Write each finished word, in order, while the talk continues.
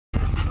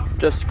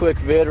Just a quick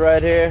vid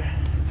right here.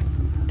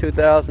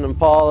 2000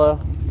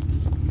 Impala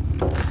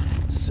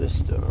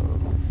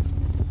system.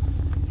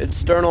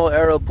 External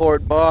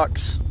aeroport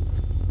box.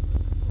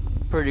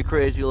 Pretty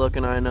crazy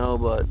looking, I know,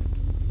 but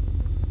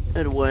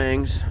it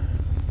wings.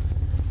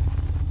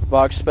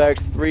 Box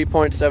specs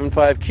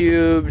 3.75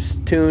 cubes,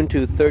 tuned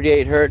to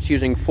 38 Hz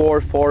using 4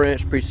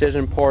 4-inch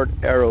precision port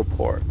aero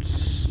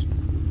ports.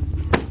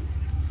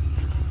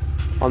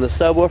 On the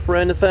subwoofer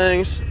end of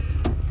things,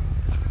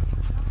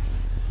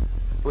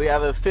 we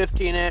have a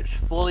 15-inch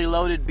fully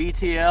loaded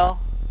BTL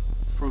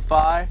from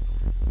Phi.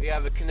 We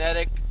have a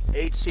Kinetic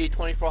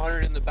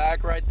HC2400 in the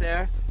back right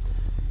there.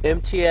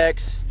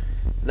 MTX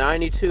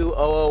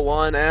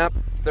 92001 amp,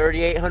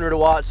 3800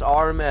 watts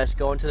RMS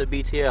going to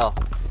the BTL.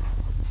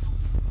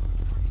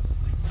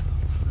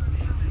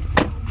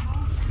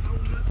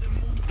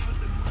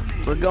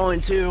 We're going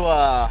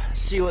to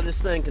see what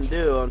this thing can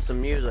do on some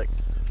music.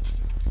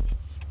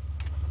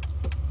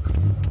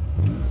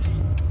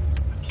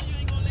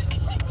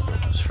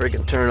 Let's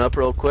freaking turn up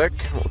real quick.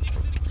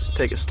 Let's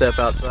take a step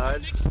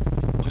outside.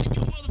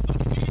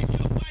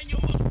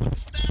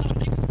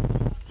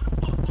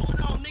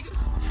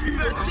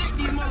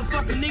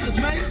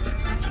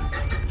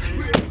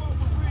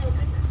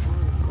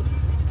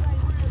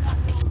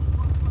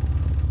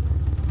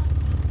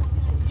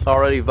 It's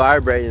already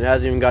vibrating. It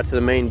hasn't even got to the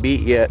main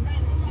beat yet.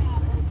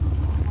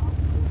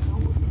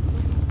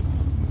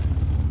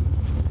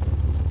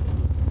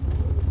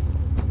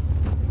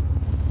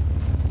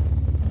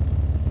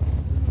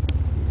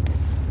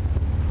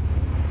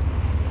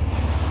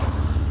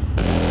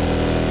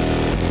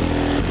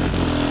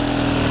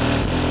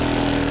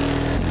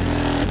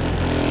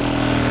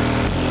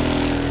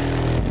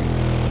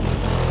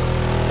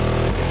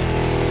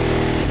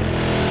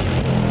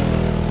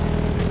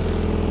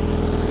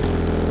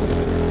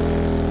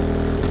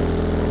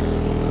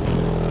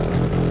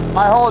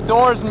 My whole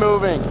door's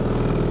moving.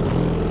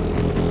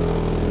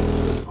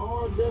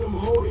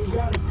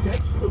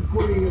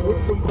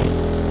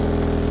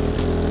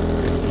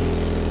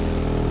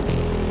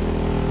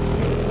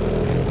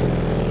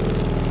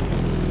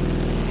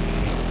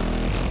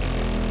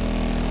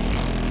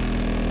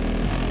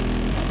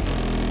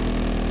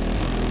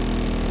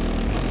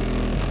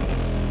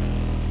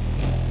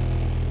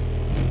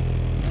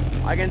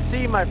 I can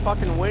see my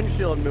fucking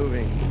windshield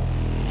moving.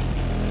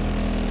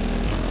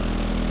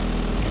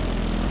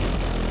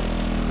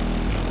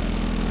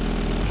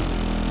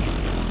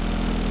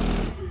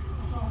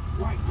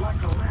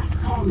 Like a last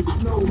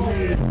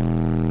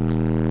snowman.